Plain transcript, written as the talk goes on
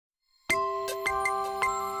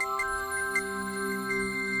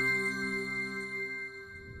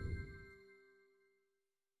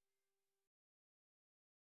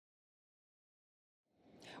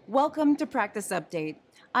Welcome to Practice Update.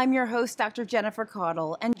 I'm your host, Dr. Jennifer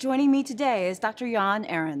Caudle, and joining me today is Dr. Jann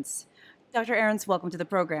Arends. Dr. Arends, welcome to the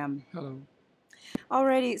program. Hello.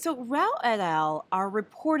 Alrighty, so Rao et al. Are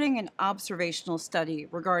reporting an observational study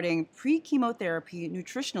regarding pre-chemotherapy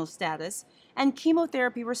nutritional status and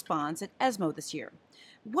chemotherapy response at ESMO this year.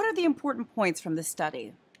 What are the important points from this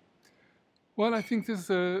study? Well, I think this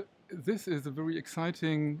is a very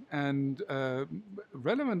exciting and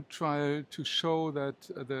relevant trial to show that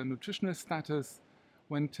the nutritional status,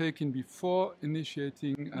 when taken before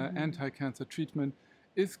initiating anti-cancer treatment,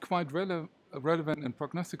 is quite relevant and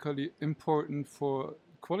prognostically important for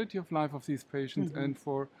quality of life of these patients and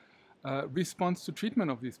for response to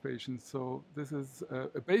treatment of these patients. So this is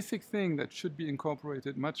a basic thing that should be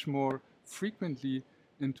incorporated much more frequently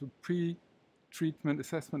into pre-treatment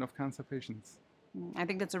assessment of cancer patients. I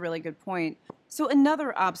think that's a really good point. So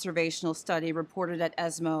another observational study reported at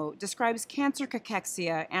ESMO describes cancer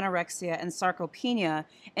cachexia, anorexia, and sarcopenia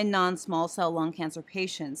in non-small cell lung cancer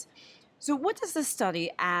patients. So what does this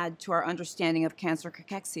study add to our understanding of cancer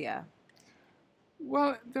cachexia?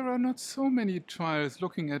 Well, there are not so many trials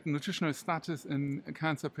looking at nutritional status in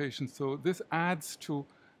cancer patients, so this adds to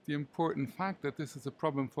the important fact that this is a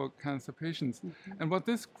problem for cancer patients. And what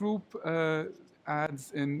this group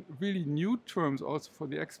adds in really new terms also for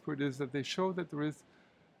the expert is that they show that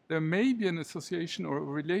there may be an association or a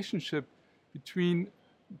relationship between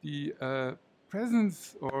the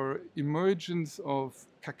presence or emergence of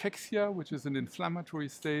cachexia, which is an inflammatory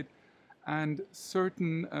state, and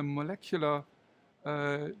certain molecular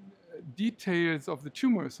details of the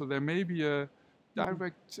tumor. So there may be a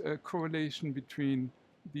direct correlation between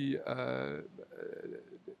the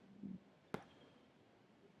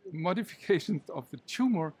modifications of the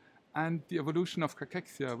tumor and the evolution of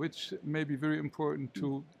cachexia, which may be very important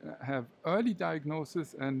to have early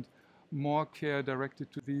diagnosis and more care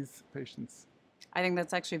directed to these patients. I think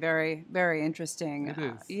that's actually very, very interesting. It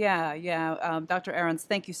is. Dr. Arends,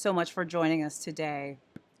 thank you so much for joining us today.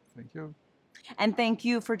 Thank you. And thank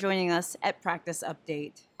you for joining us at Practice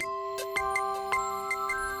Update.